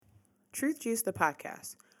Truth Juice, the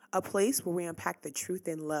podcast, a place where we unpack the truth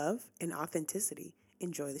in love and authenticity.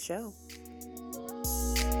 Enjoy the show.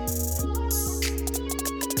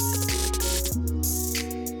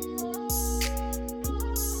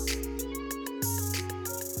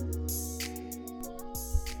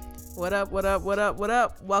 What up, what up, what up, what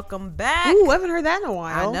up? Welcome back. Ooh, I haven't heard that in a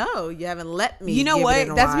while. I know. You haven't let me. You know give what? It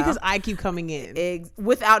in a That's while. because I keep coming in.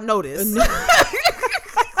 Without notice.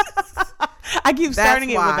 I keep starting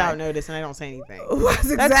it why. without notice and I don't say anything. That's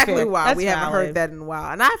exactly fair. why That's we haven't valid. heard that in a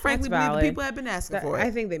while. And I frankly believe the valid. people have been asking for it.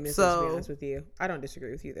 I think they miss it, to be honest with you. I don't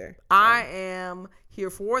disagree with you there. I am here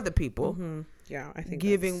for the people. Mm-hmm. Yeah, I think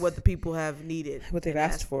giving that's what the people have needed. what they've and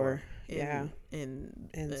asked for. In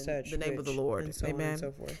Such the name of the Lord. and so Amen. on and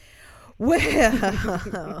so forth.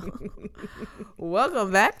 Well,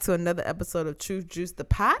 welcome back to another episode of Truth Juice, the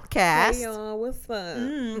podcast. Hey y'all, what's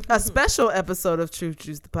up? A special episode of Truth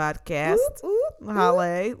Juice, the podcast.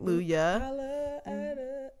 Hallelujah.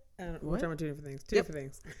 We're talking about two different things. Two Yep.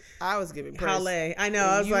 different things. I was giving praise. Hallelujah. I know.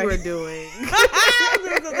 I was you like, were doing. I was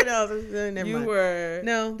doing something else. Never You mind. were.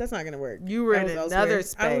 No, that's not gonna work. You were I in was another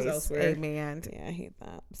elsewhere. I was space. elsewhere. Amen. Yeah, I hate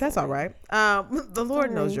that. That's all right. The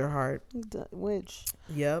Lord knows your heart. Which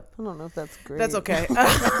Yep. I don't know if that's great. That's okay.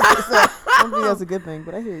 I don't think that's a good thing,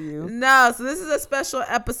 but I hear you. No, so this is a special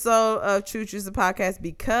episode of Truth Juice the podcast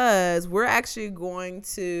because we're actually going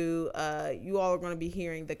to, you all are going to be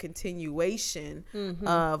hearing the continuation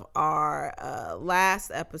of our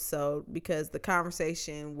last episode because the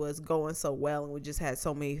conversation was going so well and we just had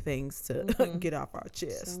so many things to get off our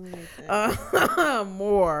chest.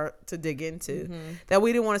 More to dig into that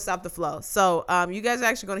we didn't want to stop the flow. So you guys are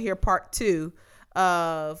actually going to hear part 2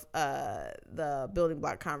 of the building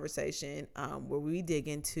block conversation where we dig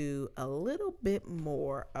into a little bit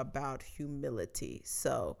more about humility.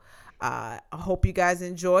 So I hope you guys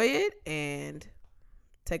enjoy it and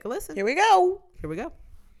take a listen. Here we go.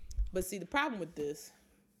 But see, the problem with this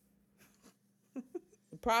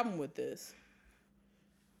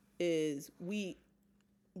is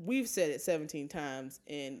we've said it 17 times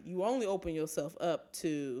and you only open yourself up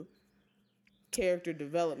to character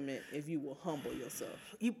development if you will humble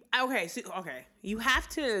yourself. You have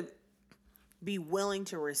to be willing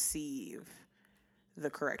to receive the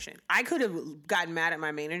correction. I could have gotten mad at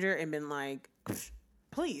my manager and been like,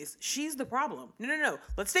 please, she's the problem. No.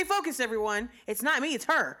 Let's stay focused, everyone. It's not me, it's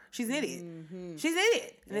her. She's an idiot. She's an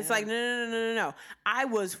idiot. And it's like, no. I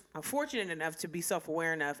was fortunate enough to be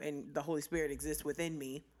self-aware enough and the Holy Spirit exists within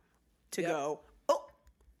me to go,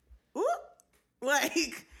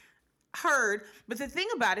 heard. But the thing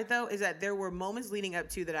about it though is that there were moments leading up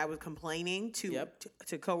to that I was complaining to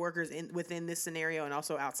coworkers within this scenario and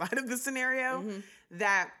also outside of this scenario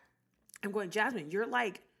that I'm going, Jasmine, you're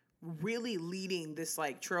like really leading this,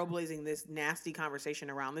 like trailblazing this nasty conversation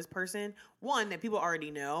around this person. One that people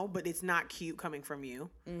already know, but it's not cute coming from you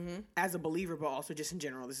as a believer, but also just in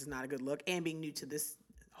general, this is not a good look. And being new to this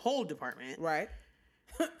whole department, Right.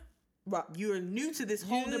 You're new to this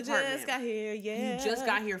whole department. You just got here, You just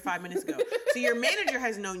got here 5 minutes ago. So your manager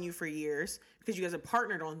has known you for years because you guys have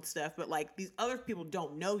partnered on stuff, but like these other people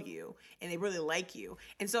don't know you and they really like you.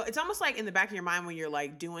 And so it's almost like in the back of your mind when you're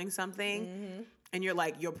like doing something and you're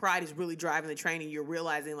like, your pride is really driving the train and you're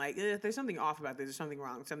realizing like, there's something off about this, there's something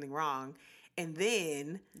wrong. And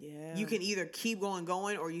then you can either keep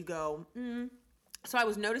going or you go, So I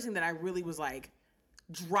was noticing that I really was like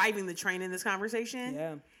driving the train in this conversation.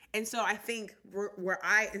 Yeah. And so I think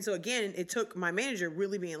so again, it took my manager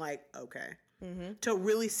really being like, okay, to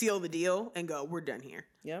really seal the deal and go, we're done here.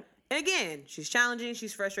 Yep. And again, she's challenging,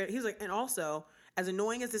 she's frustrated. He was like, and also, as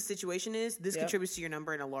annoying as this situation is, this contributes to your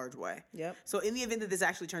number in a large way. Yep. So in the event that this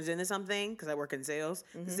actually turns into something, because I work in sales,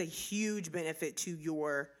 this is a huge benefit to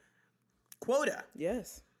your quota.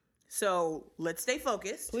 Yes. So let's stay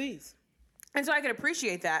focused. Please. And so I could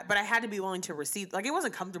appreciate that, but I had to be willing to receive. Like, it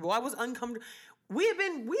wasn't comfortable. I was uncomfortable. We had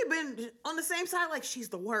been on the same side. Like, she's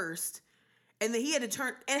the worst, and then he had to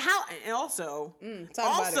turn. And also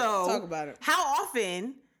talk about it. How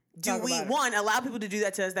often do we allow people to do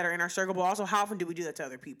that to us that are in our circle? But also, how often do we do that to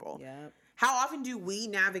other people? Yeah. How often do we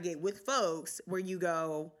navigate with folks where you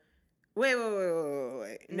go, wait.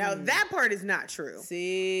 Now that part is not true.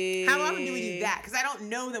 See, how often do we do that? Because I don't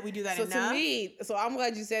know that we do that enough. To me, so I'm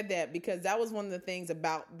glad you said that because that was one of the things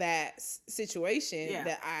about that situation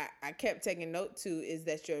that I kept taking note to is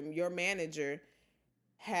that your manager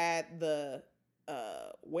had the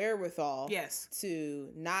wherewithal to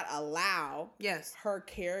not allow her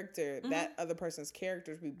character, that other person's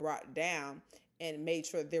character to be brought down and made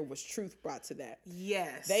sure there was truth brought to that.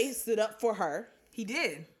 Yes. They stood up for her. He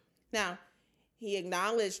did. Now, He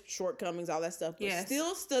acknowledged shortcomings, all that stuff, but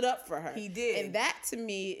still stood up for her. He did. And that, to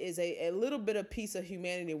me, is a little bit of piece of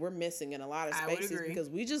humanity we're missing in a lot of spaces because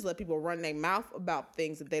we just let people run their mouth about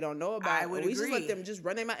things that they don't know about. We just let them just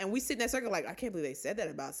run their mouth. And we sit in that circle like, I can't believe they said that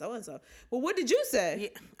about so-and-so. Well, what did you say?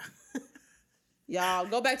 Yeah. Y'all,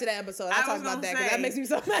 go back to that episode. I talked about that because that makes me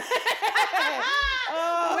so mad.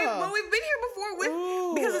 Well, we've been here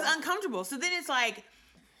before because it's uncomfortable. So then it's like,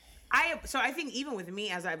 I think even with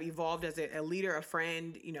me, as I've evolved as a leader, a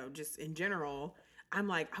friend, just in general, I'm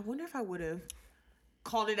like, I wonder if I would have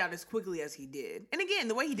called it out as quickly as he did. And again,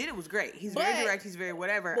 the way he did it was great. He's very direct. He's very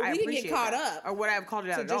whatever. But we didn't get caught up. Or would I have called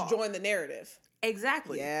it out at all? To just join the narrative.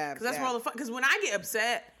 Exactly. Yeah. Because that's where all the fun, because when I get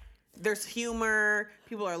upset, there's humor.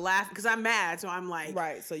 People are laughing because I'm mad. So I'm like,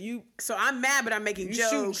 right. So I'm mad, but I'm making jokes.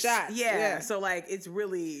 Shooting shots. Yeah. So like, it's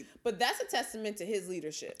really. But that's a testament to his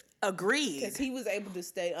leadership. Agreed. Because he was able to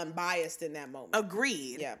stay unbiased in that moment.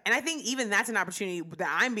 Agreed. Yeah. And I think even that's an opportunity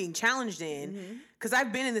that I'm being challenged in because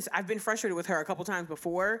I've been frustrated with her a couple times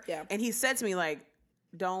before. Yeah. And he said to me, like,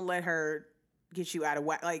 don't let her get you out of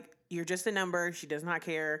whack. Like, you're just a number. She does not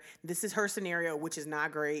care. This is her scenario, which is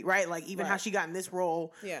not great, right? Like, even how she got in this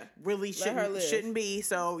role really shouldn't be.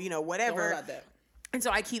 So, whatever. Don't worry about that. And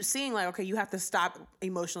so I keep seeing like, okay, you have to stop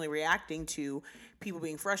emotionally reacting to people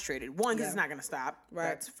being frustrated. One, because it's not going to stop. Right.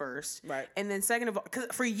 That's first. Right. And then second of all, because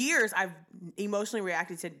for years I've emotionally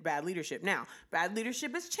reacted to bad leadership. Now, bad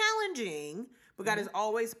leadership is challenging, but God has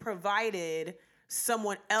always provided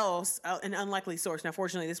someone else, an unlikely source. Now,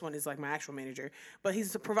 fortunately, this one is like my actual manager, but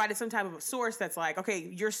he's provided some type of a source that's like,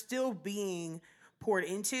 okay, you're still being poured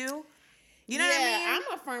into. You know what I mean?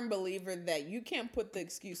 I'm a firm believer that you can't put the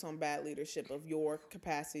excuse on bad leadership of your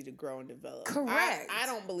capacity to grow and develop. Correct. I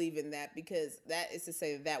don't believe in that because that is to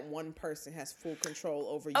say that one person has full control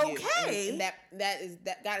over you. Okay. And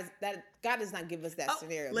God does not give us that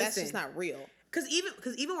scenario. Listen. That's just not real. Because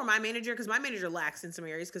even where my manager lacks in some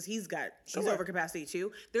areas because he's over capacity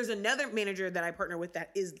too. There's another manager that I partner with that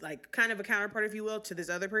is like kind of a counterpart, if you will, to this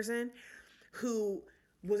other person who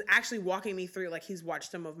was actually walking me through, like he's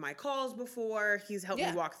watched some of my calls before. He's helped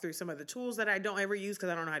me walk through some of the tools that I don't ever use because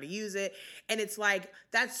I don't know how to use it. And it's like,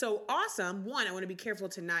 that's so awesome. One, I want to be careful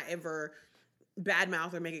to not ever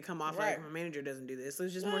badmouth or make it come off like my manager doesn't do this. So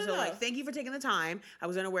it's just more so like, thank you for taking the time. I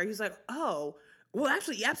was unaware. He's like, oh, well,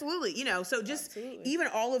 actually, absolutely. So just even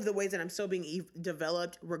all of the ways that I'm still being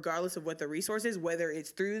developed, regardless of what the resource is, whether it's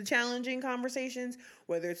through challenging conversations,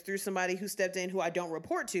 whether it's through somebody who stepped in who I don't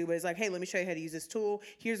report to, but it's like, hey, let me show you how to use this tool.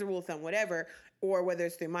 Here's the rule of thumb, whatever. Or whether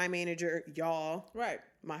it's through my manager, y'all,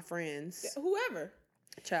 my friends, whoever.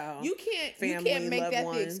 Child, you can't make that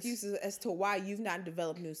the excuses as to why you've not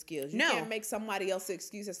developed new skills. You can't make somebody else the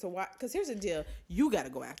excuse as to why. Because here's the deal: you got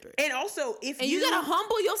to go after it. And also, you got to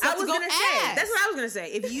humble yourself. That's what I was gonna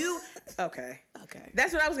say. If you okay,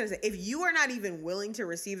 that's what I was gonna say. If you are not even willing to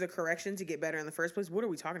receive the correction to get better in the first place, what are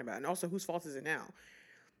we talking about? And also, whose fault is it now?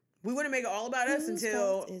 We want to make it all about us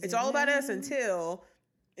until it's all about us until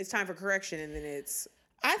it's time for correction, and then it's.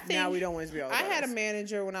 I think now we don't want it to be all about I had a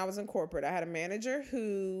manager when I was in corporate. I had a manager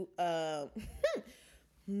who was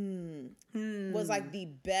like the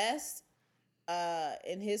best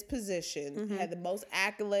in his position, had the most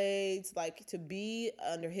accolades, like to be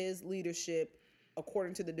under his leadership,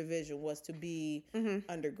 according to the division, was to be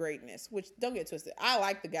under greatness, which don't get twisted. I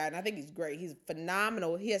like the guy and I think he's great. He's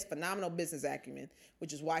phenomenal. He has phenomenal business acumen,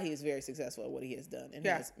 which is why he is very successful at what he has done. And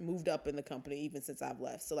he has moved up in the company even since I've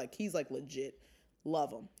left. So like, he's like legit.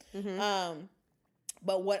 Love him.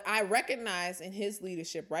 But what I recognize in his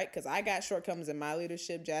leadership, right? Because I got shortcomings in my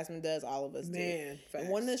leadership. Jasmine does. All of us do. And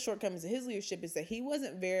one of the shortcomings in his leadership is that he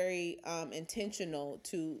wasn't very intentional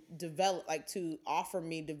to develop, like to offer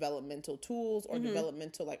me developmental tools or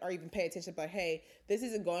developmental, like, or even pay attention. Like, hey, this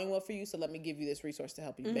isn't going well for you, so let me give you this resource to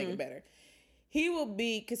help you make it better. He will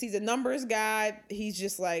be, because he's a numbers guy. He's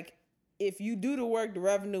just like, if you do the work, the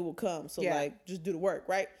revenue will come. So like, just do the work,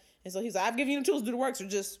 right? And so he's like, I've given you the tools to do the work, so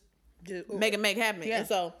just make it happen. Yeah. And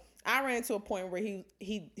so I ran to a point where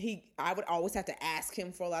I would always have to ask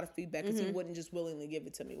him for a lot of feedback because he wouldn't just willingly give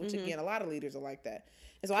it to me, which again, a lot of leaders are like that.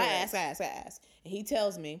 And so I ask. And he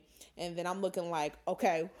tells me, and then I'm looking like,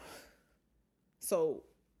 okay, so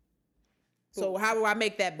how do I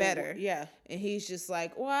make that better? Yeah. And he's just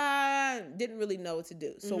like, well, I didn't really know what to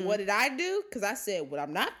do. So what did I do? Because I said, what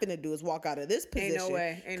I'm not going to do is walk out of this position. Ain't no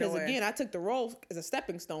way. Because again, I took the role as a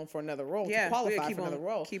stepping stone for another role, to qualify for another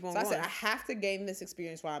role. So I said, I have to gain this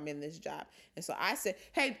experience while I'm in this job. And so I said,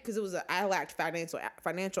 hey, because I lacked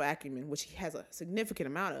financial acumen, which he has a significant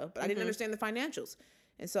amount of, but I didn't understand the financials.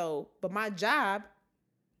 And so, but my job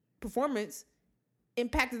performance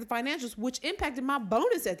impacted the financials, which impacted my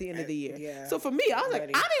bonus at the end of the year. Yeah. So for me, I was like, I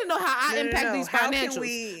didn't know how I impact these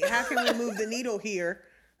financials. How can we move the needle here?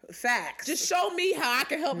 Facts. Just show me how I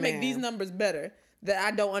can help make these numbers better that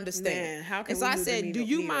I don't understand. How can and so I said, do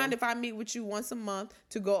you mind if I meet with you once a month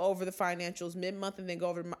to go over the financials mid-month and then go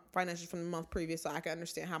over the financials from the month previous so I can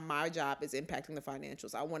understand how my job is impacting the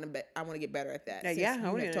financials. I want to get better at that. Yeah,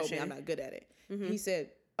 you told me I'm not good at it. Mm-hmm. He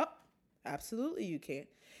said, oh, absolutely you can.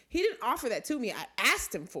 He didn't offer that to me. I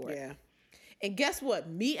asked him for it. Yeah. And guess what?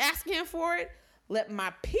 Me asking him for it let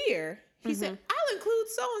my peer, he said, I'll include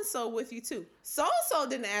so-and-so with you too. So-and-so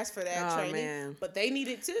didn't ask for that training, but they need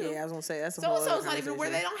it too. Yeah, I was going to say, that's a so-and-so's not even where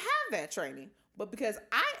they don't have that training. But because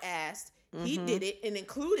I asked, he did it and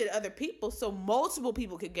included other people so multiple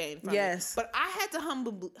people could gain from it. But I had to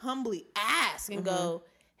humbly ask and go,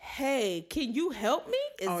 hey, can you help me?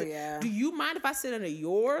 Do you mind if I sit under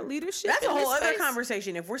your leadership? That's a whole other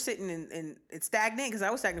conversation. If we're sitting in it's stagnant, because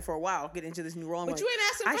I was stagnant for a while, getting into this new role. But you ain't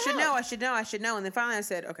asking for help. I should know. And then finally I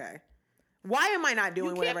said, okay, why am I not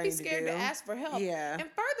doing whatever I need to do? You can't be scared to ask for help. Yeah. And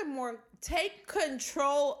furthermore, take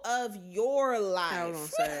control of your life. I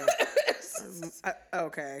was going to say.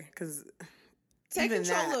 Okay, because... Take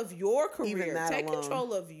control of your career. Take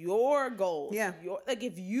control of your goals. Yeah. Like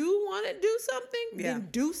if you want to do something, then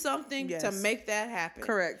do something to make that happen.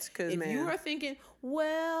 Correct. Because if you are thinking,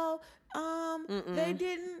 well, they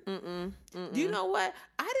didn't. Do you know what?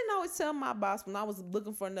 I didn't always tell my boss when I was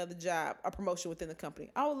looking for another job, a promotion within the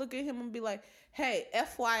company. I would look at him and be like, hey,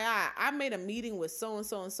 FYI, I made a meeting with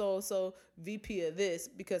so-and-so and so-and-so VP of this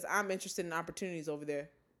because I'm interested in opportunities over there.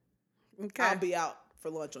 Okay. I'll be out for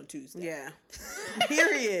lunch on Tuesday. Yeah.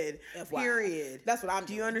 Period. Period. That's what I'm doing.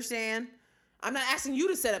 Do you understand? I'm not asking you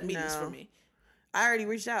to set up meetings for me. I already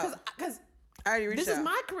reached out. Because I already reached out. This is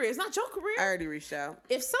my career. It's not your career. I already reached out.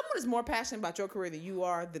 If someone is more passionate about your career than you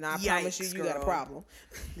are, then I promise you got a problem.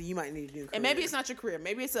 You might need a new career. And maybe it's not your career.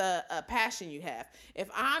 Maybe it's a passion you have.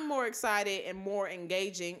 If I'm more excited and more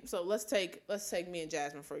engaging, so let's take me and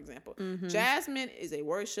Jasmine, for example. Jasmine is a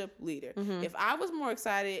worship leader. If I was more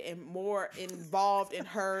excited and more involved in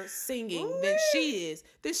her singing than she is,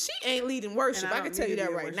 then she ain't leading worship. I can tell you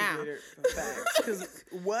that right now. Because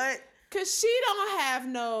what? Because she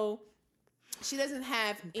doesn't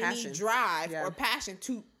have any drive or passion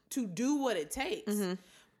to do what it takes.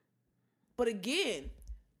 But again,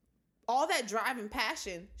 all that drive and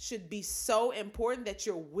passion should be so important that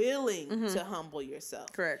you're willing to humble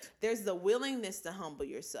yourself. Correct. There's the willingness to humble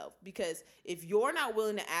yourself, because if you're not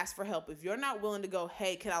willing to ask for help, if you're not willing to go,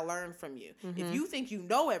 hey, can I learn from you? If you think you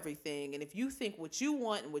know everything, and if you think what you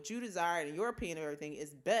want and what you desire and in your opinion of everything is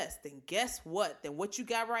best, then guess what? Then what you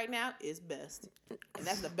got right now is best. And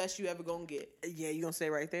that's the best you ever gonna get. Yeah, you're gonna stay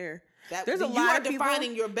right there. There's a lot of people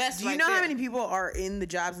defining your best. Do you know how many people are in the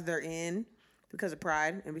jobs that they're in because of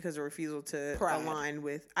pride and because of refusal to align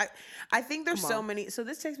with? I think there's so many. So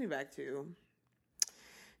this takes me back to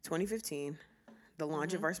 2015, the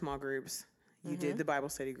launch of our small groups. You did the Bible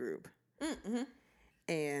study group,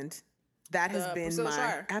 and that has been Priscilla my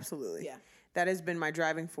Schreier. Absolutely. Yeah. That has been my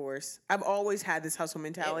driving force. I've always had this hustle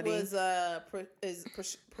mentality. It was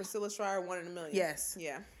Priscilla Schreier, 1 in a Million. Yes.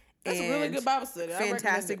 Yeah. That's a really good Bible study.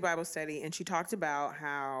 Fantastic Bible study. And she talked about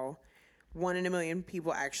how 1 in a million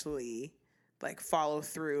people actually follow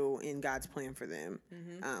through in God's plan for them,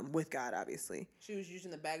 with God, obviously. She was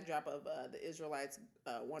using the backdrop of the Israelites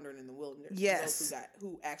wandering in the wilderness. Yes. Those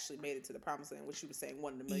who actually made it to the promised land, which she was saying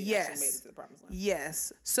 1 in a million actually made it to the promised land.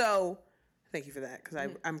 Yes. So thank you for that, because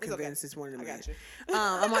I'm convinced it's 1 in a million. I got you.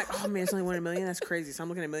 I'm like, oh man, it's only 1 in a million? That's crazy. So I'm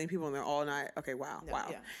looking at 1 million people and they're all not. Okay, wow.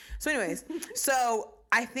 Yeah. So anyways, so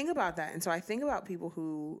I think about that. And so I think about people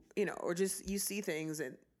who, or just you see things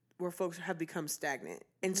where folks have become stagnant.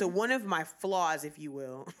 And so one of my flaws, if you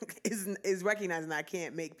will, is recognizing that I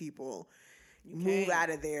can't make people move out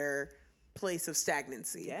of their place of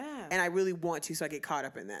stagnancy. Yeah. And I really want to, so I get caught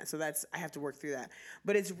up in that. So I have to work through that.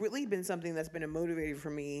 But it's really been something that's been a motivator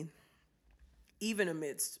for me, even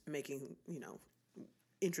amidst making,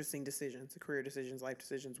 interesting decisions, career decisions, life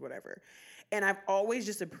decisions, whatever. And I've always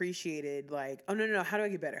just appreciated oh, no, how do I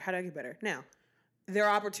get better? How do I get better? Now, there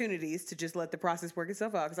are opportunities to just let the process work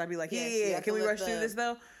itself out, because I'd be like, yeah, can we rush through this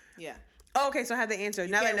though? Yeah. Oh, okay, so I have the answer.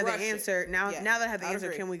 Now that I know the answer, now that I have the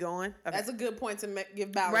answer, can we go on? Okay. That's a good point to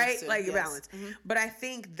give balance. Right? Balance. But I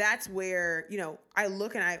think that's where, I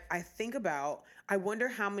look and I think about, I wonder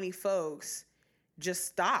how many folks just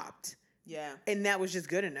stopped. Yeah. And that was just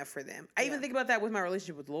good enough for them. I even think about that with my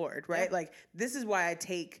relationship with the Lord, right? Yeah. This is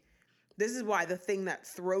why the thing that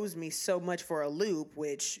throws me so much for a loop,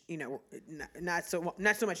 which, not so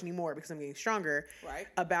much anymore because I'm getting stronger. Right.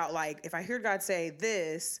 About if I hear God say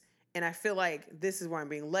this And I feel like this is where I'm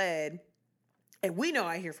being led. And we know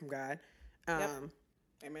I hear from God.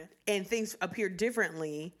 Amen. And things appear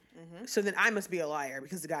differently. So then I must be a liar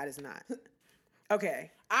because God is not.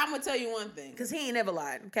 Okay. I'm going to tell you one thing. Because he ain't never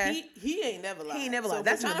lied, okay? He ain't never lied. He ain't never lied. So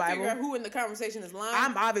That's in the Bible. Trying to figure out who in the conversation is lying.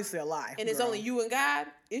 I'm obviously a lie. And it's only you and God?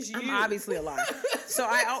 It's you. I'm obviously a liar. So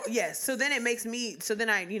yes. So then it makes me, so then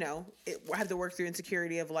I, I have to work through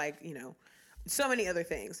insecurity of like, so many other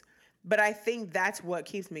things. But I think that's what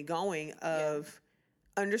keeps me going of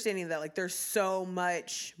understanding that like there's so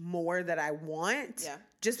much more that I want. Yeah.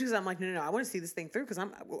 Just because I'm like, no, I want to see this thing through because I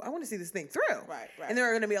want to see this thing through. Right. And there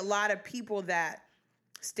are going to be a lot of people that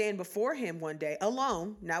stand before him one day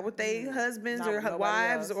alone, not with their husbands or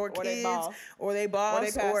wives or kids or they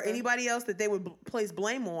boss or anybody else that they would place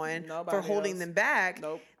blame on for holding them back.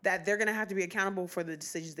 That they're going to have to be accountable for the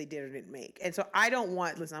decisions they did or didn't make. And so I don't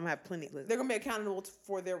want, listen, I'm going to have plenty. They're going to be accountable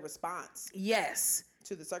for their response. Yes.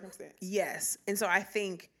 To the circumstance. Yes. And so I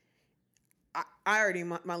think I already,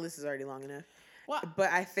 my list is already long enough. Well,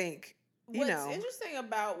 but I think, what's interesting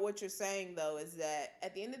about what you're saying though, is that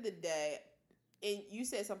at the end of the day, and you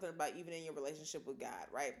said something about even in your relationship with God,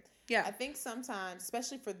 right? Yeah. I think sometimes,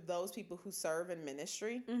 especially for those people who serve in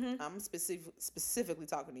ministry, I'm specifically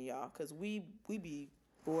talking to y'all because we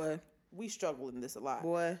struggle in this a lot.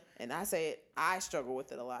 And I say it, I struggle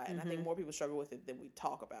with it a lot. And I think more people struggle with it than we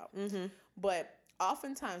talk about. But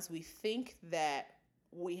oftentimes we think that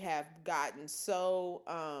we have gotten so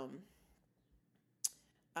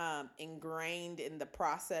ingrained in the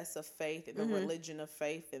process of faith, in the religion of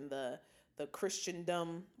faith, in the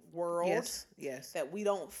Christendom world, yes, that we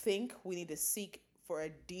don't think we need to seek for a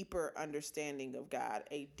deeper understanding of God,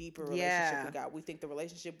 a deeper relationship with God. We think the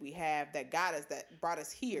relationship we have that God is that brought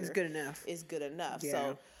us here is good enough. Yeah.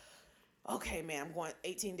 So, okay, man, I'm going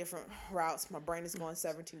 18 different routes. My brain is going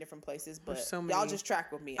 17 different places, but so y'all just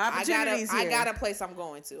track with me. I got a place I'm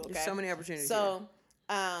going to. Okay, there's so many opportunities. So,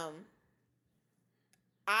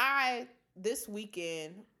 this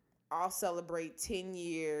weekend I'll celebrate 10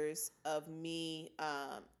 years of me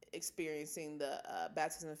experiencing the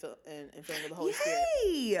baptism and filling of the Holy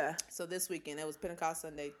Spirit. So this weekend, it was Pentecost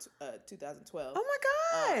Sunday 2012. Oh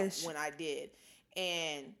my gosh. When I did.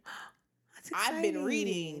 And I've been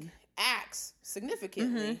reading Acts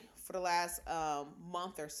significantly for the last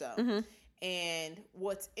month or so. And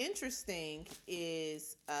what's interesting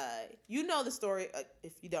is, the story,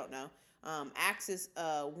 if you don't know, Acts is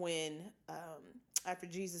when after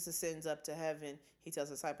Jesus ascends up to heaven, he tells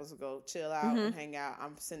his disciples to go chill out and hang out.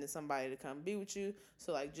 I'm sending somebody to come be with you.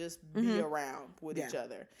 So like just be around with each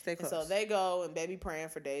other. Stay close. And so they go and they be praying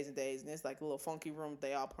for days and days. And it's like a little funky room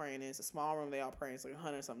they all praying in. It's a small room they all praying. It's like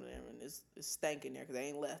 100 something of them. And it's stank in there because they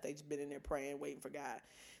ain't left. They just been in there praying, waiting for God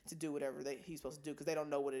to do whatever he's supposed to do because they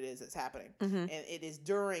don't know what it is that's happening. And it is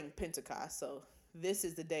during Pentecost. So this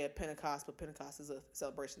is the day of Pentecost, but Pentecost is a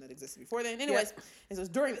celebration that existed before then. Anyways, and so it's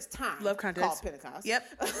during this time called Pentecost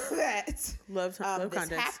that this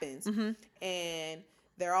context happens. And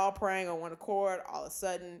they're all praying on one accord. All of a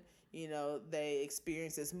sudden, they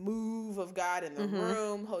experience this move of God in the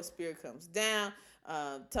room. Holy Spirit comes down.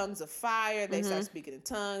 Tongues of fire. They start speaking in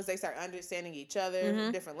tongues. They start understanding each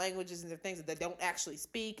other, different languages and different things that they don't actually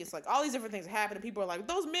speak. It's like all these different things are happening. People are like,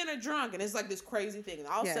 those men are drunk. And it's like this crazy thing. And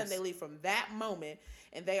all of a sudden they leave from that moment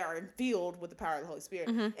and they are filled with the power of the Holy Spirit.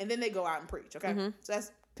 And then they go out and preach. Okay. So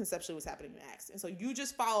that's conceptually what's happening in Acts. And so you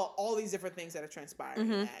just follow all these different things that are transpiring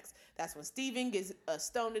in Acts. That's when Stephen gets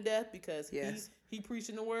stoned to death because he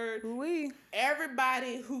preaching the word.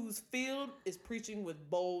 Everybody who's filled is preaching with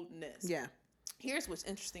boldness. Yeah. Here's what's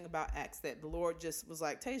interesting about Acts that the Lord just was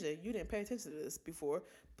like, Tasia, you didn't pay attention to this before.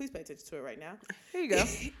 Please pay attention to it right now. Here you go.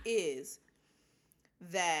 Is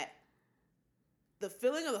that the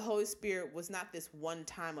filling of the Holy Spirit was not this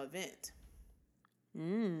one-time event.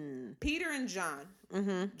 Peter and John,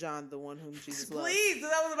 John, the one whom Jesus loved. Please,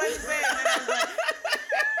 that was about to say.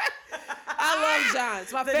 I love John.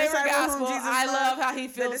 It's my favorite gospel. I love how he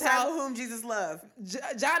feels. The disciple whom Jesus loved.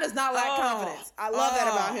 John does not lack confidence. I love that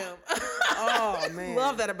about him. Oh, man.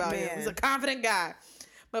 Love that about him. He's a confident guy.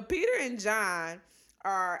 But Peter and John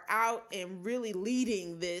are out and really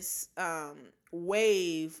leading this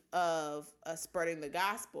wave of spreading the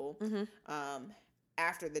gospel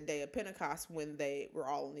after the day of Pentecost when they were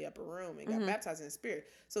all in the upper room and got baptized in the Spirit.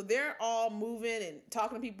 So they're all moving and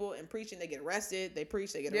talking to people and preaching. They get arrested. They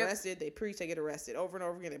preach. They get arrested. They preach. They get arrested over and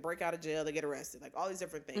over again. They break out of jail. They get arrested. Like all these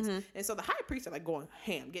different things. And so the high priests are like going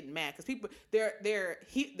ham, getting mad because people, their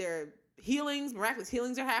healings, miraculous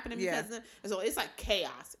healings are happening because of them. And so it's like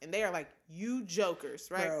chaos. And they are like, you jokers,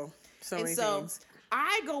 right? Bro, so many things.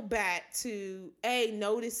 I go back to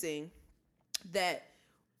noticing that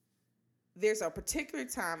there's a particular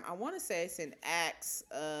time, I want to say it's in Acts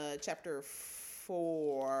chapter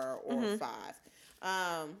 4 or 5.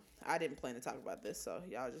 I didn't plan to talk about this, so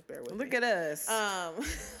y'all just bear with me. Look at us. I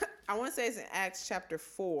want to say it's in Acts chapter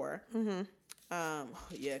 4.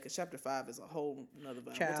 Yeah, because chapter 5 is a whole nother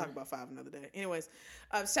vibe. We'll talk about 5 another day. Anyways,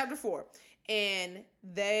 chapter 4. And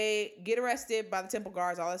they get arrested by the temple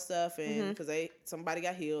guards, all that stuff, and because somebody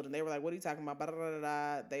got healed, and they were like, "What are you talking about?" Blah, blah, blah,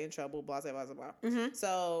 blah. They in trouble. Blah blah blah blah.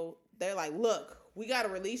 So they're like, "Look, we got to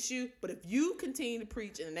release you, but if you continue to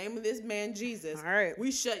preach in the name of this man Jesus, all right,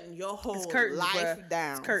 we shutting your whole curtains, life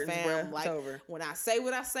down, it's curtains, fam. Bruh. Like, It's over. When I say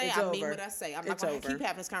what I say, It's I over. mean what I say. I'm not going to keep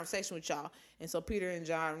having this conversation with y'all." And so Peter and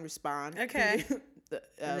John respond. Okay.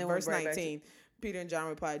 Verse 19. Peter and John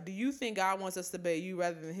replied, "Do you think God wants us to obey you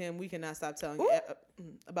rather than him? We cannot stop telling you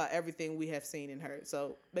about everything we have seen and heard."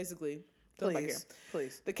 So basically, please.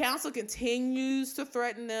 The council continues to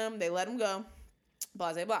threaten them. They let them go.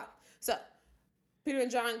 Blah, blah, blah. So Peter and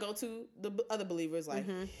John go to the other believers like,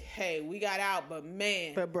 "Hey, we got out, but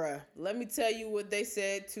bruh, let me tell you what they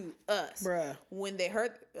said to us. Bruh. When they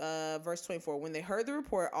heard, verse 24, when they heard the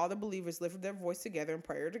report, all the believers lifted their voice together in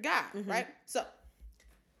prayer to God." Right? So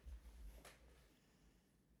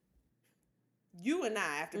you and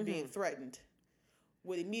I, after being threatened,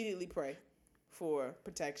 would immediately pray for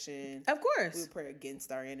protection. Of course. We would pray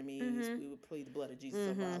against our enemies. We would plead the blood of Jesus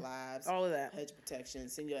over our lives. All of that. Hedge protection.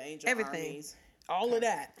 Send your angel armies. All of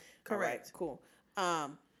that. Correct. Right, cool.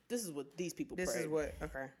 This is what these people prayed. Okay.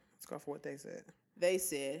 Let's go for what they said. They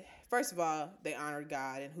said, first of all, they honored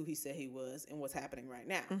God and who he said he was and what's happening right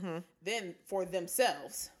now. Then for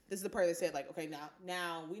themselves, this is the prayer they said, like, okay,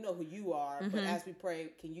 now we know who you are, but as we pray,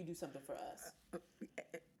 can you do something for us?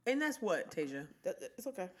 And that's what, Tasia? It's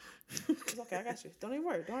okay. It's okay. I got you. Don't even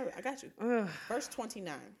worry. Don't worry. I got you. Verse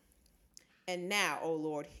 29. And now, O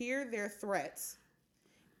Lord, hear their threats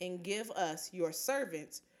and give us, your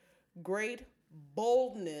servants, great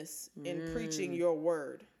boldness in preaching your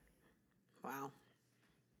word. Wow.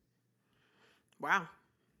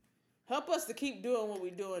 Help us to keep doing what we're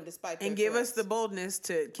doing despite their and give threats. us the boldness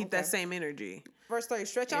to keep that same energy. Verse 30,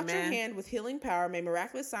 stretch out your hand with healing power. May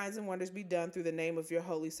miraculous signs and wonders be done through the name of your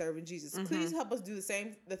holy servant Jesus. Please help us do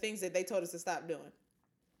the things that they told us to stop doing.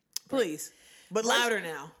 Please. But louder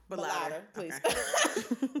now. But louder, please.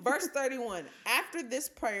 Okay. Verse 31, after this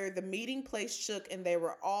prayer, the meeting place shook and they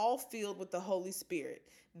were all filled with the Holy Spirit.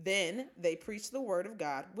 Then they preached the word of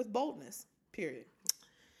God with boldness. Period.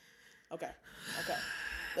 Okay.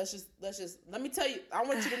 Let me tell you, I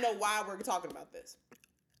want you to know why we're talking about this.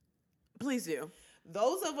 Please do.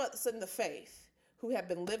 Those of us in the faith who have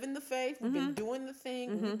been living the faith, we've been doing the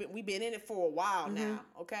thing, we've been in it for a while now,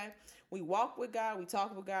 okay? We walk with God, we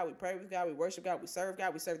talk with God, we pray with God, we worship God, we serve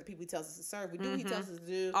the people he tells us to serve, we do what he tells us to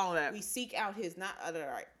do. All that. We seek out his, all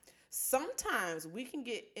right. Sometimes we can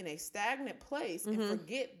get in a stagnant place and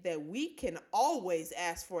forget that we can always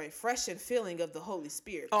ask for a fresh filling of the Holy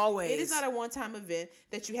Spirit. Always. It is not a one-time event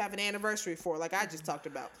that you have an anniversary for, like I just talked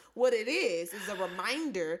about. What it is a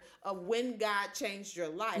reminder of when God changed your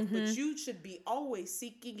life. But you should be always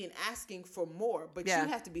seeking and asking for more. But you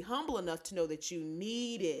have to be humble enough to know that you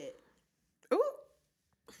need it. Ooh.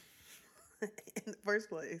 In the first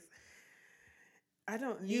place.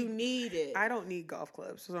 You need it. I don't need golf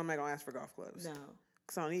clubs, so I'm not gonna ask for golf clubs. No,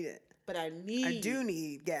 because I don't need it. But I do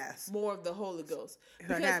need gas. More of the Holy Ghost. If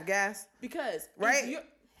I have gas, because right.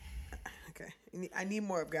 Okay, I need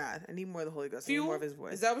more of God. I need more of the Holy Ghost. I need more of His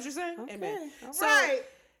voice. Is that what you're saying? Okay. Amen. All so, right.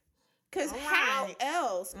 Because how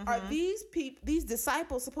else are these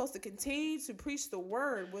disciples supposed to continue to preach the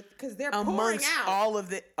word because they're pouring out all of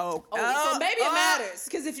the so maybe it matters,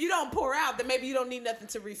 because if you don't pour out, then maybe you don't need nothing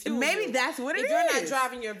to refuel. Maybe that's what it is. If you're not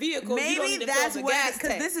driving your vehicle, maybe you don't need to that's fill the what. gas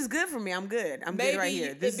Because this is good for me. I'm good. I'm good right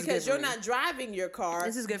here. This is because good for you're not driving your car.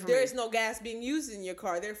 This is good for me. There is no gas being used in your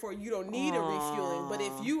car, therefore you don't need a refueling. But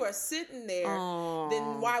if you are sitting there,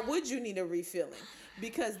 then why would you need a refilling?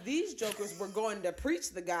 Because these jokers were going to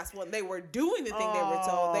preach the gospel and they were doing the thing they were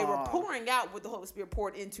told. They were pouring out what the Holy Spirit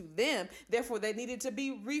poured into them. Therefore, they needed to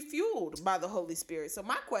be refueled by the Holy Spirit. So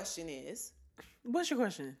my question is... What's your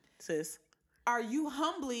question, sis? Are you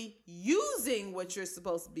humbly using what you're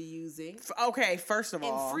supposed to be using? Okay, first of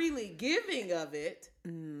all. And freely giving of it.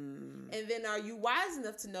 And then are you wise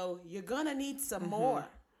enough to know you're going to need some more?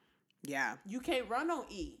 Yeah. You can't run on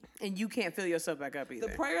E. And you can't fill yourself back up either.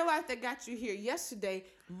 The prayer life that got you here yesterday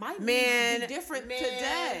might be different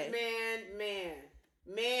today.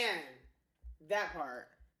 Man. That part.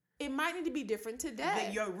 It might need to be different today.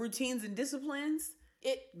 Your routines and disciplines?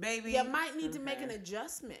 You might need to make an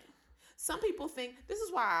adjustment. Some people think, this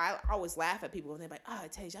is why I always laugh at people when they're like, oh,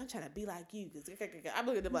 Tasia, I'm trying to be like you. I'm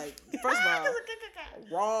looking at them like, first of all,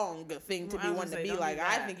 wrong thing to be wanting to be like.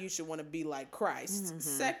 I think you should want to be like Christ. Mm-hmm.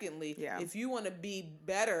 Secondly, if you want to be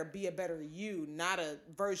better, be a better you, not a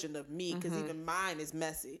version of me, because even mine is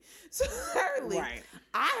messy. So thirdly,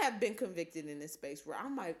 I have been convicted in this space where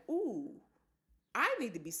I'm like, ooh, I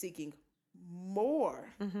need to be seeking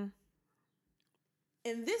more. Mm-hmm.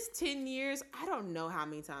 In this 10 years, I don't know how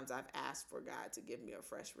many times I've asked for God to give me a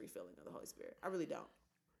fresh refilling of the Holy Spirit. I really don't.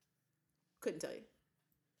 Couldn't tell you.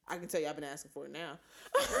 I can tell you I've been asking for it now.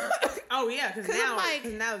 Oh, yeah, because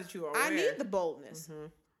now that you are aware. I need the boldness. Mm-hmm.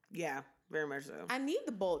 Yeah, very much so. I need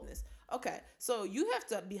the boldness. Okay, so you have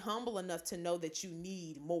to be humble enough to know that you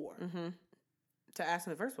need more. Mm-hmm. To ask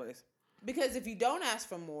in the first place. Because if you don't ask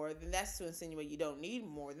for more, then that's to insinuate you don't need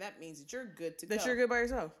more. And that means that you're good to go. That you're good by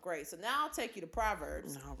yourself. Great. So now I'll take you to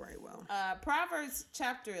Proverbs. All right, well. Proverbs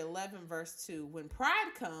chapter 11, verse 2. When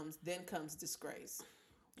pride comes, then comes disgrace.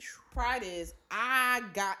 Pride is, I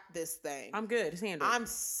got this thing. I'm good. It's handled. I'm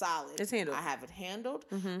solid. It's handled. I have it handled.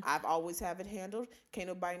 Mm-hmm. I've always have it handled. Can't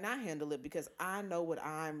nobody not handle it because I know what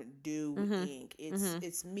I'm doing. Mm-hmm.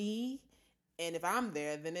 It's me. And if I'm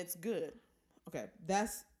there, then it's good. Okay.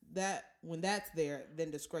 When that's there,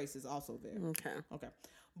 then disgrace is also there. Okay.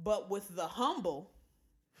 But with the humble,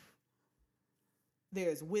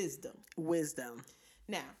 there's wisdom.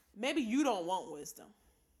 Now, maybe you don't want wisdom.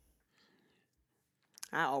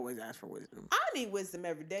 I always ask for wisdom. I need wisdom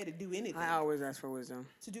every day to do anything. I always ask for wisdom.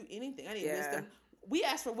 To do anything. I need wisdom. We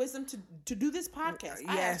ask for wisdom to do this podcast. Yes.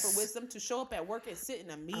 I ask for wisdom to show up at work and sit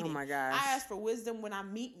in a meeting. Oh my gosh. I ask for wisdom when I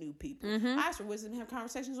meet new people. Mm-hmm. I ask for wisdom to have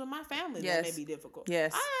conversations with my family that may be difficult.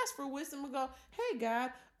 Yes. I ask for wisdom to go, hey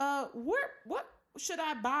God, what should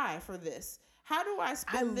I buy for this? How do I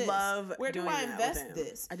spend this? Where do I invest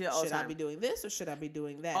this? I do it all the time. Should I be doing this or should I be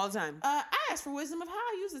doing that? All the time. I ask for wisdom of how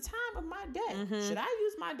I use the time of my day. Mm-hmm. Should I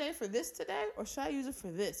use my day for this today or should I use it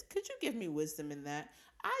for this? Could you give me wisdom in that?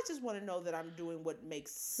 I just want to know that I'm doing what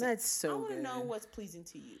makes sense. That's so good. I want to know what's pleasing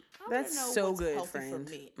to you. That's so good, healthy friend.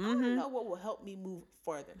 For me. Mm-hmm. I want to know what will help me move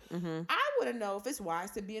further. Mm-hmm. I want to know if it's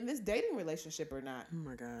wise to be in this dating relationship or not. Oh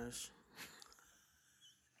my gosh.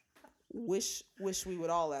 Wish we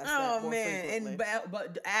would all ask that more frequently.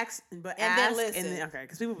 But ask, and then listen.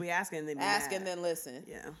 Because people be asking and then ask and then listen.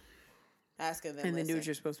 Yeah. Ask and then and listen. then do what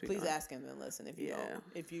you're supposed to be. Please ask and then listen if you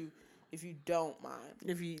don't. If you don't mind.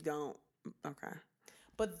 If you don't, okay.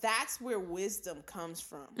 But that's where wisdom comes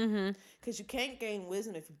from. Because you can't gain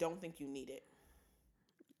wisdom if you don't think you need it.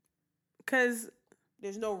 Because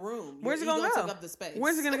there's no room. Where's it going to go? Took up the space.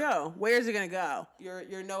 Where's it going to go? Where's it going to go?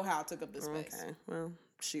 Your know-how took up the space. Okay. Well,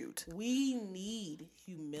 shoot. We need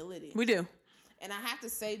humility. We do. And I have to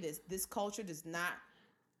say this culture does not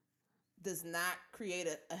create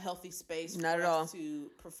a healthy space for us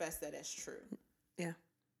to profess that as true. Yeah.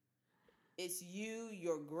 It's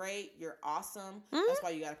you're great, you're awesome. Mm-hmm. That's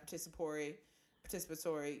why you got a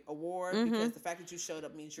participatory award because the fact that you showed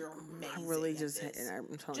up means you're amazing. I really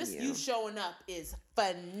I'm telling you. You showing up is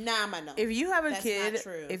phenomenal. If you have a kid,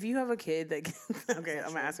 that okay,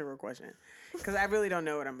 I'm gonna ask a real question because I really don't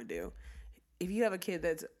know what I'm gonna do. If you have a kid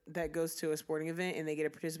that goes to a sporting event and they get a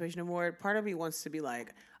participation award, part of me wants to be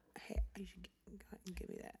like, hey, you should give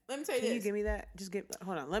me that. Let me tell you this. Can you give me that?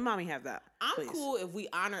 Hold on. Let mommy have that. I'm cool if we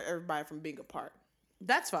honor everybody from being a part.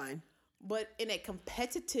 That's fine. But in a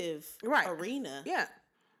competitive arena,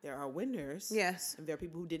 there are winners. Yes. And there are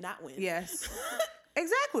people who did not win. Yes.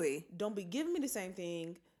 Exactly. Don't be giving me the same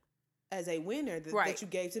thing as a winner that you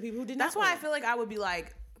gave to people who did not win. That's why I feel like I would be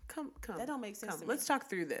like, come. That don't make sense to me. Let's talk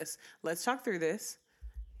through this.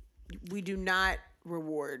 We do not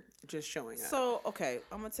reward just showing up. So, okay,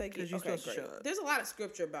 I'm going to take it. Okay, great. There's a lot of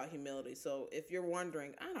scripture about humility. So, if you're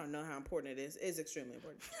wondering, I don't know how important it is. It's extremely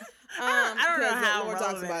important. I don't know how the Lord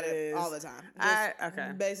talks about it all the time.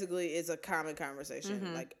 Okay. Basically, it's a common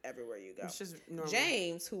conversation, like everywhere you go. It's just normal.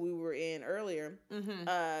 James, who we were in earlier,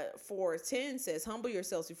 4:10 says, humble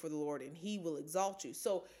yourselves before the Lord and he will exalt you.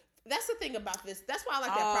 So, that's the thing about this. That's why I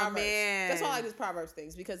like that Proverbs. Man. That's why I like this Proverbs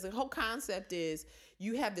things because the whole concept is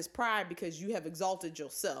you have this pride because you have exalted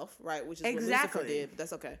yourself, right? Which is what Lucifer did. But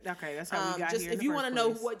that's okay. Okay, that's how we got here. If you want to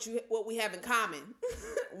know what we have in common,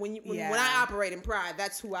 when I operate in pride,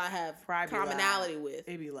 that's who I have commonality with.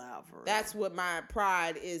 It be loud for real. That's what my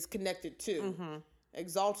pride is connected to.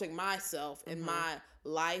 Exalting myself and my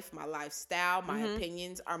life, my lifestyle, my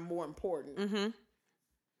opinions are more important.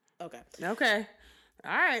 Okay.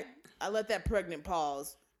 All right. I let that pregnant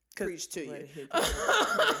pause preach to you.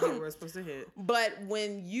 We're supposed to hit. But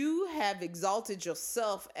when you have exalted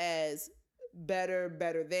yourself as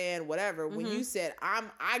better than whatever. When you said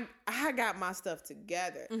I got my stuff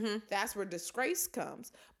together, that's where disgrace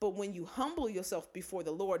comes. But when you humble yourself before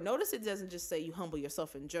the Lord, notice it doesn't just say you humble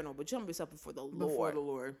yourself in general, but you humble yourself before the Lord. Before the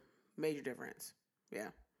Lord. Major difference. Yeah.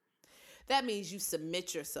 That means you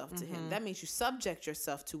submit yourself to him. That means you subject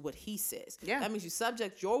yourself to what he says. Yeah. That means you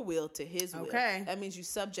subject your will to his will. Okay. That means you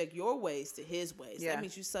subject your ways to his ways. Yeah. That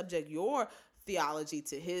means you subject your theology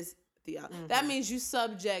to his theology. That means you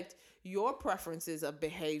subject your preferences of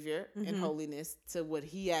behavior and holiness to what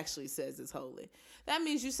he actually says is holy. That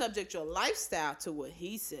means you subject your lifestyle to what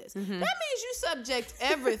he says. That means you subject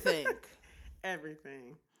everything.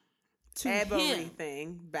 Everything. To Everything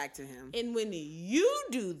him. back to him. And when you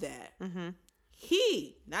do that,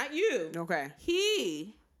 he, not you, Okay.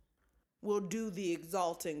 he will do the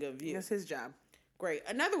exalting of you. That's his job. Great.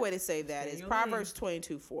 Another way to say that is Proverbs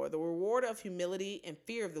 22:4. The reward of humility and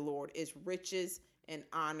fear of the Lord is riches and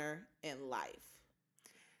honor and life.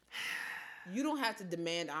 You don't have to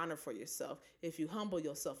demand honor for yourself. If you humble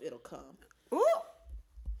yourself, it'll come. Ooh.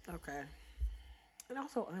 Okay. And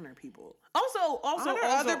also honor people. Also Honor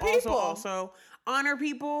other people. Also honor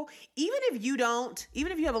people. Even if you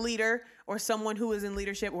have a leader or someone who is in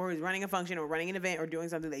leadership or who is running a function or running an event or doing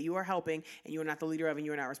something that you are helping and you are not the leader of and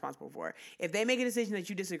you are not responsible for. If they make a decision that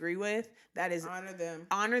you disagree with, that is Honor them.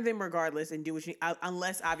 Honor them regardless and do what you,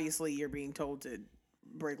 unless obviously you're being told to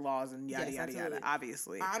break laws and yada, yada, absolutely. yada,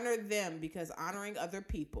 obviously. Honor them because honoring other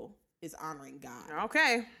people is honoring God.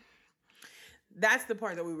 Okay. That's the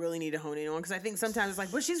part that we really need to hone in on because I think sometimes it's like,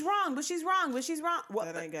 but she's wrong. Well,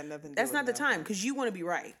 That ain't got nothing to do that's with not the that. time because you want to be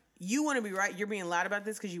right. You want to be right. You're being loud about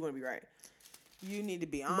this because you want to be right. You need to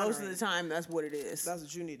be honoring. Most of the time, that's what it is. That's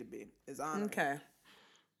what you need to be, is honoring. Okay.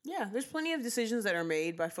 Yeah, there's plenty of decisions that are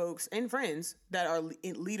made by folks and friends that are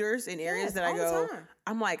leaders in areas Yes, that I all the go, time.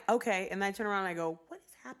 I'm like, okay. And then I turn around and I go, what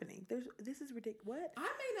is happening? This is ridiculous. What? I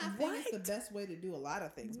may not think it's the best way to do a lot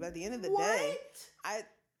of things, but at the end of the What? day,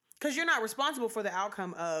 Because you're not responsible for the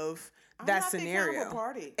outcome of I'm that not the scenario. accountable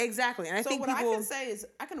party. Exactly. And I So think what people. I can say is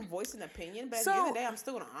I can voice an opinion, but at the end of the day, I'm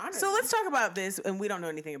still going to honor So them. let's talk about this, and we don't know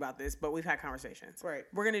anything about this, but we've had conversations. Right.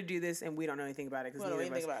 We're gonna do this, and we don't know anything about it because We don't know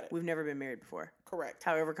anything about it. we've never been married before. Correct.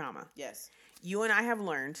 However, comma, Yes. you and I have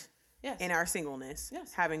learned Yes. in our singleness,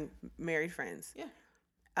 Yes. having married friends, Yeah.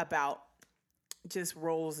 about just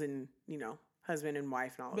roles and husband and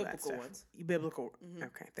wife and all of that Biblical stuff. ones. Biblical.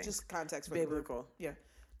 Okay, thanks. Just context for the group. biblical. Yeah.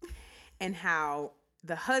 And how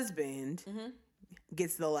the husband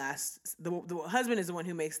gets the last. The husband is the one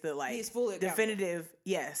who makes the He's fully accountable. definitive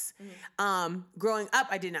yes. Growing up,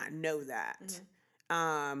 I did not know that.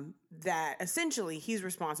 That essentially he's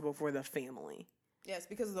responsible for the family. Yes,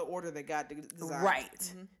 because of the order that God designed.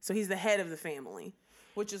 Right. So he's the head of the family.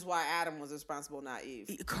 Which is why Adam was responsible, not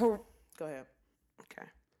Eve. Go ahead. Okay.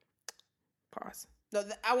 Pause. No,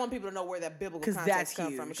 I want people to know where that biblical context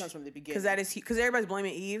comes from. It comes from the beginning. Because that is because everybody's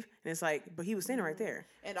blaming Eve, and it's like, but he was standing right there.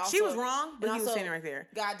 And also, she was wrong, but and he was also, standing right there.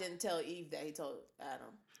 God didn't tell Eve that; He told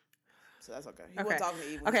Adam. So that's okay. He Okay. wasn't talking to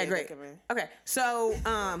Eve. When Okay, he great. came in. Okay, so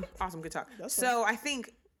awesome, good talk. That's So I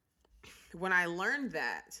think when I learned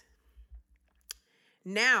that,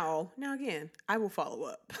 now again, I will follow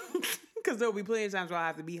up because there will be plenty of times where I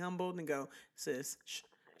have to be humbled and go, sis, shh,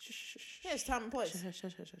 shh, shh, shh, Yeah, it's time and place. shh, shh,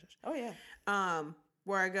 shh, shh, shh. Oh yeah.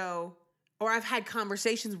 Where I go, or I've had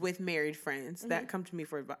conversations with married friends that come to me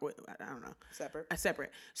for advice. I don't know.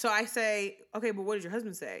 Separate. So I say, okay, but what did your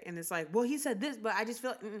husband say? And it's like, well, he said this, but I just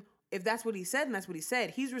feel like, if that's what he said and that's what he said,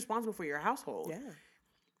 he's responsible for your household. Yeah.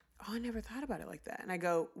 Oh, I never thought about it like that. And I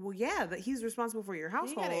go, well, yeah, that he's responsible for your household.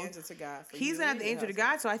 He got to answer to God. He's gonna have to answer to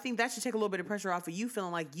God. So I think that should take a little bit of pressure off of you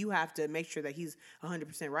feeling like you have to make sure that he's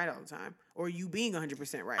 100% right all the time, or you being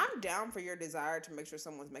 100% right. I'm down for your desire to make sure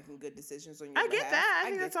someone's making good decisions on your I behalf. get that. I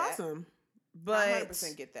think get that's that. awesome. I But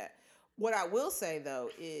 100% get that. What I will say though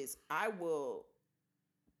is I will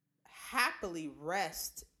happily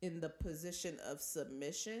rest in the position of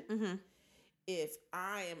submission if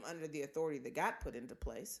I am under the authority that God put into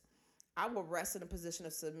place. I will rest in a position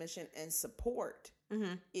of submission and support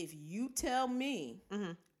if you tell me,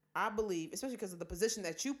 I believe, especially because of the position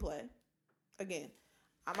that you play. Again,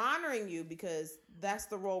 I'm honoring you because that's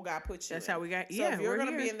the role God put you in. that's how we got. So Yeah, if you're we're going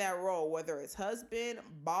to here. be in that role, whether it's husband,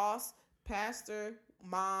 boss, pastor,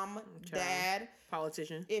 mom, dad,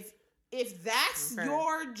 politician. if that's Okay.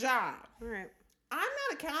 your job, All right. I'm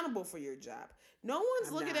not accountable for your job. No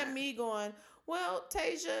one's looking at me going, well,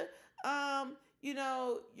 Tasia,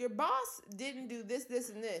 your boss didn't do this, this,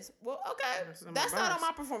 and this. Well, okay, that's not on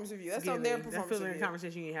my performance review. That's on their performance review. That's a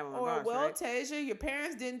conversation you have with my boss, well, right? Tasia, your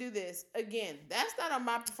parents didn't do this. Again, that's not on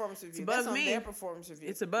my performance review. That's on their performance review.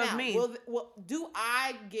 It's above me. Well, do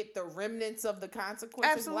I get the remnants of the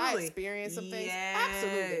consequences? Absolutely. Will I experience some things? Yes,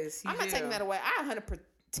 absolutely. I'm not taking that away. I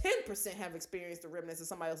 10% have experienced the remnants of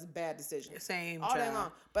somebody else's bad decision. Same. All day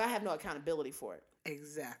long. But I have no accountability for it.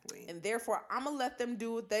 Exactly. And therefore, I'm going to let them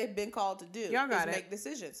do what they've been called to do. Y'all got it. Make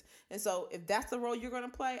decisions. And so, if that's the role you're going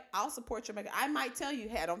to play, I'll support your making. I might tell you,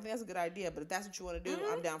 hey, I don't think that's a good idea, but if that's what you want to do,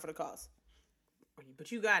 I'm down for the cause.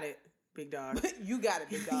 But you got it, big dog. You got it,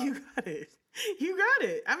 big dog. You got it. You got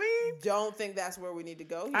it. I mean, don't think that's where we need to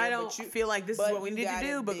go here. I don't feel like this is what we need to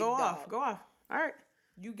do, but go off. Go off. All right.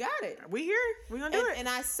 You got it. We here. We're going to do it. And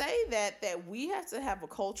I say that we have to have a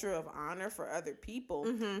culture of honor for other people,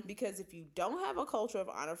 because if you don't have a culture of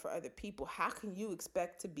honor for other people, how can you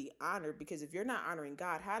expect to be honored? Because if you're not honoring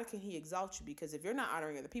God, how can he exalt you? Because if you're not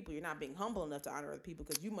honoring other people, you're not being humble enough to honor other people,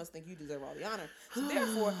 because you must think you deserve all the honor. So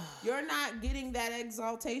therefore, you're not getting that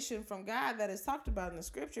exaltation from God that is talked about in the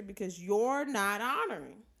scripture, because you're not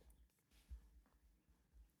honoring.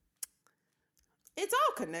 It's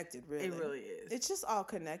all connected, really. It really is. It's just all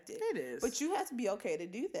connected. It is. But you have to be okay to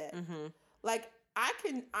do that. Like, I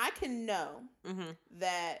can know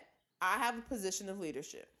that I have a position of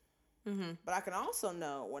leadership. But I can also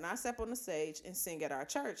know when I step on the stage and sing at our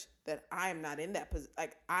church that I am not in that position.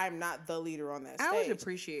 Like, I'm not the leader on that stage. I always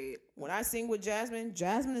appreciate when I sing with Jasmine.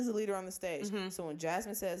 Jasmine is the leader on the stage. So when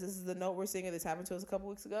Jasmine says, this is the note we're singing, this happened to us a couple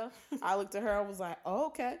weeks ago, I looked at her and was like, oh,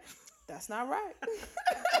 okay. That's not right.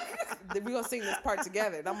 We're going to sing this part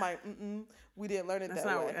together. And I'm like, we didn't learn it that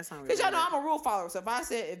way. Because y'all know I'm a rule follower. So if I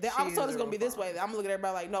said, I was told it's going to be this way, I'm going to look at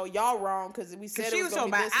everybody like, no, y'all wrong, because we said it was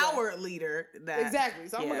going to be this way. She was told by our leader that. Exactly.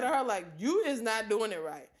 So I'm looking at her like, you is not doing it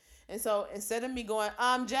right. And so instead of me going,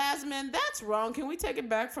 Jasmine, that's wrong. Can we take it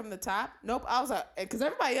back from the top? Nope. I was like, because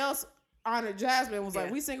everybody else honored Jasmine was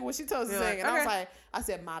like, we singing what she told us to sing. And I was like, I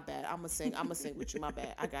said, my bad. I'm going to sing with you. My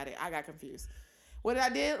bad. I got it. I got confused. What I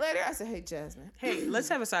did later, I said, hey, Jasmine. Hey, let's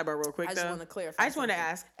have a sidebar real quick, I just want to clarify. I just want to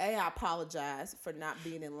ask. I apologize for not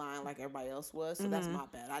being in line like everybody else was. So that's my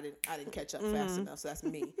bad. I didn't catch up fast enough. So that's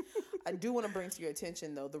me. I do want to bring to your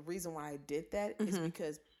attention, though, the reason why I did that is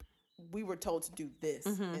because we were told to do this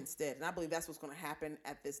instead. And I believe that's what's going to happen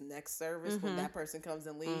at this next service when that person comes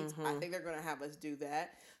and leads. I think they're going to have us do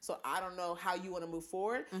that. So I don't know how you want to move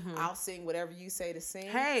forward. I'll sing whatever you say to sing.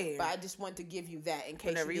 Hey. But I just want to give you that in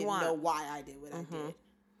case you didn't know why I did what I did.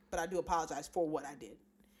 But I do apologize for what I did.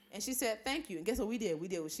 And she said, thank you. And guess what we did? We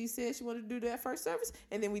did what she said she wanted to do that first service.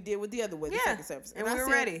 And then we did what the other way, the second service. And we were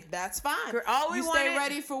ready. That's fine. All we wanted, stay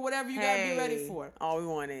ready for whatever you got to be ready for. All we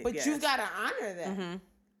wanted. But you got to honor that.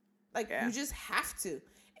 Like, you just have to.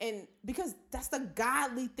 And because that's the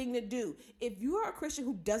godly thing to do. If you are a Christian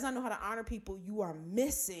who does not know how to honor people, you are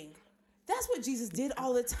missing. That's what Jesus did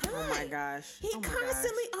all the time. Oh my gosh. He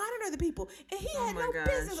constantly honored other people. And he had no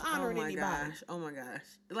business honoring anybody. Oh my gosh.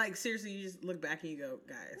 Like, seriously, you just look back and you go,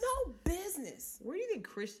 guys. No business. Where do you think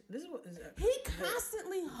Christian... This is what... He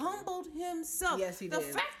constantly humbled himself. Yes, he did. The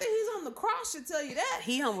fact that he's on the cross should tell you that.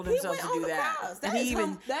 He humbled himself to do that.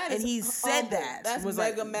 And he said that. That's was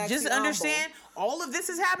mega like, just understand, all of this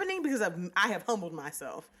is happening because I have humbled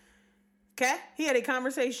myself. Okay? He had a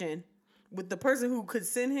conversation with the person who could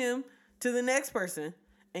send him to the next person,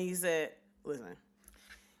 and he said, listen,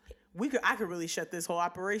 I could really shut this whole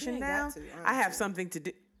operation down. I have something to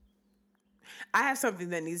do. I have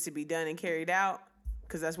something that needs to be done and carried out,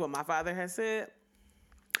 because that's what my father has said.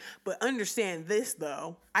 But understand this,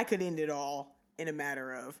 though. I could end it all in a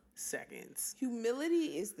matter of seconds.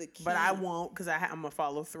 Humility is the key. But I won't, because I'm going to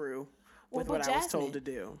follow through with what I was told to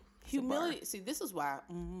do. Humility. See, this is why.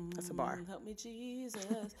 That's a bar. Help me, Jesus.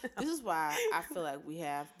 This is why I feel like we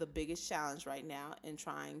have the biggest challenge right now in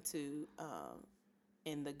trying to,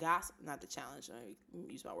 in the gospel, not the challenge, I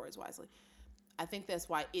use my words wisely. I think that's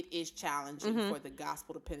why it is challenging for the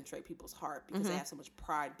gospel to penetrate people's heart, because they have so much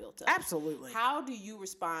pride built up. Absolutely. How do you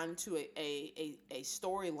respond to a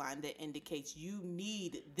storyline that indicates you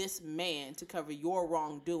need this man to cover your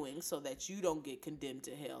wrongdoing so that you don't get condemned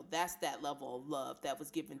to hell? That's that level of love that was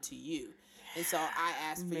given to you. And so I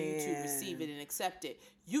ask for you to receive it and accept it.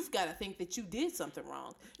 You've got to think that you did something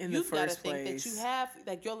wrong. You've got to think that you have,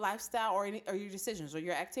 like, your lifestyle or your decisions or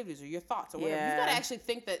your activities or your thoughts or whatever. You've got to actually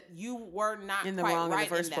think that you were not in the quite wrong right in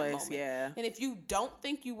the first in that place. moment. Yeah. And if you don't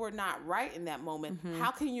think you were not right in that moment,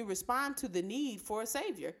 how can you respond to the need for a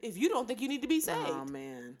savior if you don't think you need to be saved? Oh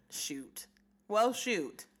man, shoot. Well,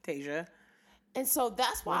 shoot, Tasia. And so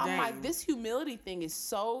that's why I'm like, this humility thing is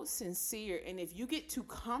so sincere. And if you get too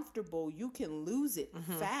comfortable, you can lose it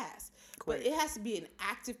fast. Quick. But it has to be an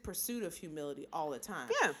active pursuit of humility all the time.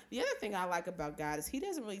 Yeah. The other thing I like about God is he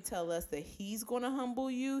doesn't really tell us that he's going to humble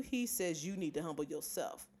you. He says you need to humble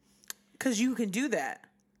yourself. Because you can do that.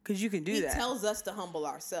 He tells us to humble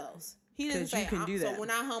ourselves. He doesn't say, so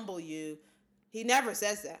when I humble you, he never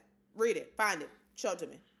says that. Read it. Find it. Show it to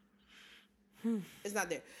me. It's not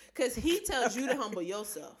there. Because he tells you to humble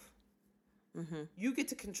yourself. You get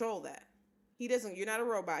to control that. He doesn't. You're not a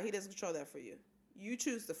robot. He doesn't control that for you. You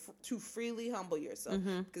choose to freely humble yourself.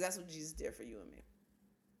 Because that's what Jesus did for you and me.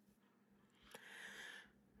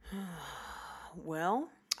 Well,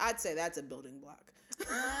 I'd say that's a building block.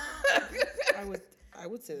 I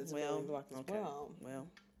would say that's a building block as well.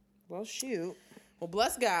 Well, shoot. Well,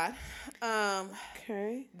 bless God.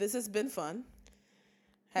 Okay. This has been fun.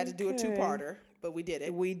 Had to do a 2-parter, but we did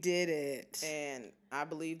it. And I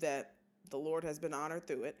believe that the Lord has been honored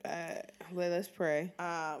through it. Let us pray.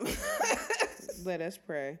 Let us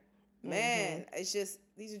pray. Man, it's just,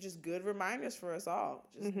 these are just good reminders for us all.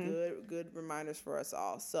 Just good reminders for us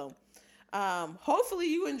all. So, hopefully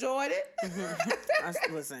you enjoyed it.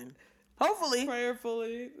 Listen, hopefully.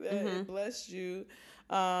 Prayerfully, that it blessed you.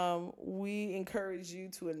 We encourage you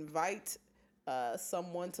to invite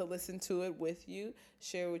someone to listen to it with you.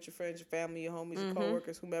 Share with your friends, your family, your homies, your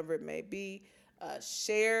coworkers, whomever it may be.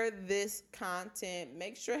 Share this content.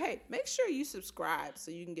 Make sure you subscribe so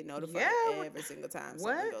you can get notified every single time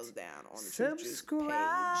something goes down on the Truth Juice page.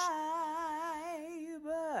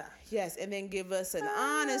 Yes, and then give us an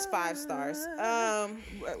honest 5 stars.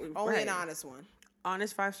 Only an honest one.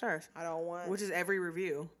 Honest 5 stars. I don't want, which is every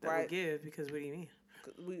review that we give, because what do you mean?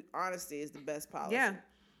 Honesty is the best policy. Yeah.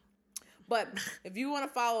 But if you want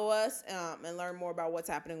to follow us and learn more about what's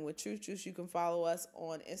happening with Truth Juice, you can follow us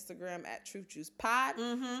on Instagram at Truth Juice Pod.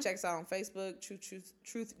 Check us out on Facebook, Truth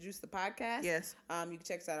Juice the Podcast. Yes. You can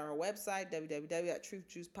check us out on our website,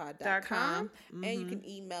 www.truthjuicepod.com. And you can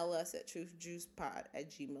email us at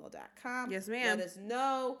truthjuicepod@gmail.com. Yes, ma'am. Let us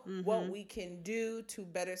know what we can do to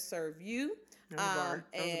better serve you. And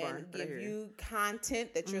give you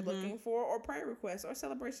content that you're looking for, or prayer requests, or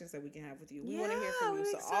celebrations that we can have with you. We want to hear from you,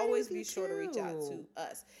 so always be sure to reach out to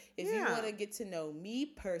us. If you want to get to know me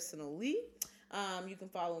personally, you can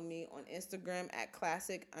follow me on Instagram at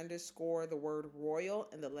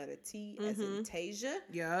classic_the_word_royal and the letter T as in Tasia.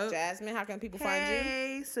 Yep. Jasmine, how can people find you?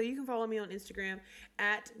 Hey, so you can follow me on Instagram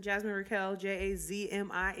at Jasmine Raquel,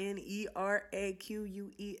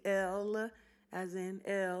 JAZMINERAQUEL. As in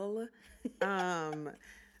L, on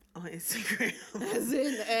Instagram. As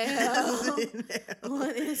in L. On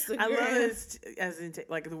Instagram. I love it as in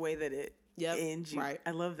like the way that it ends. Right.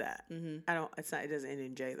 I love that. It doesn't end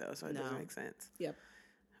in J though, so it doesn't make sense. Yep.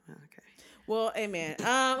 Okay. Well, amen.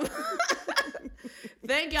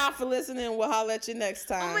 Thank y'all for listening. We'll holler at you next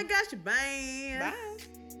time. Oh my gosh, bye. Bye.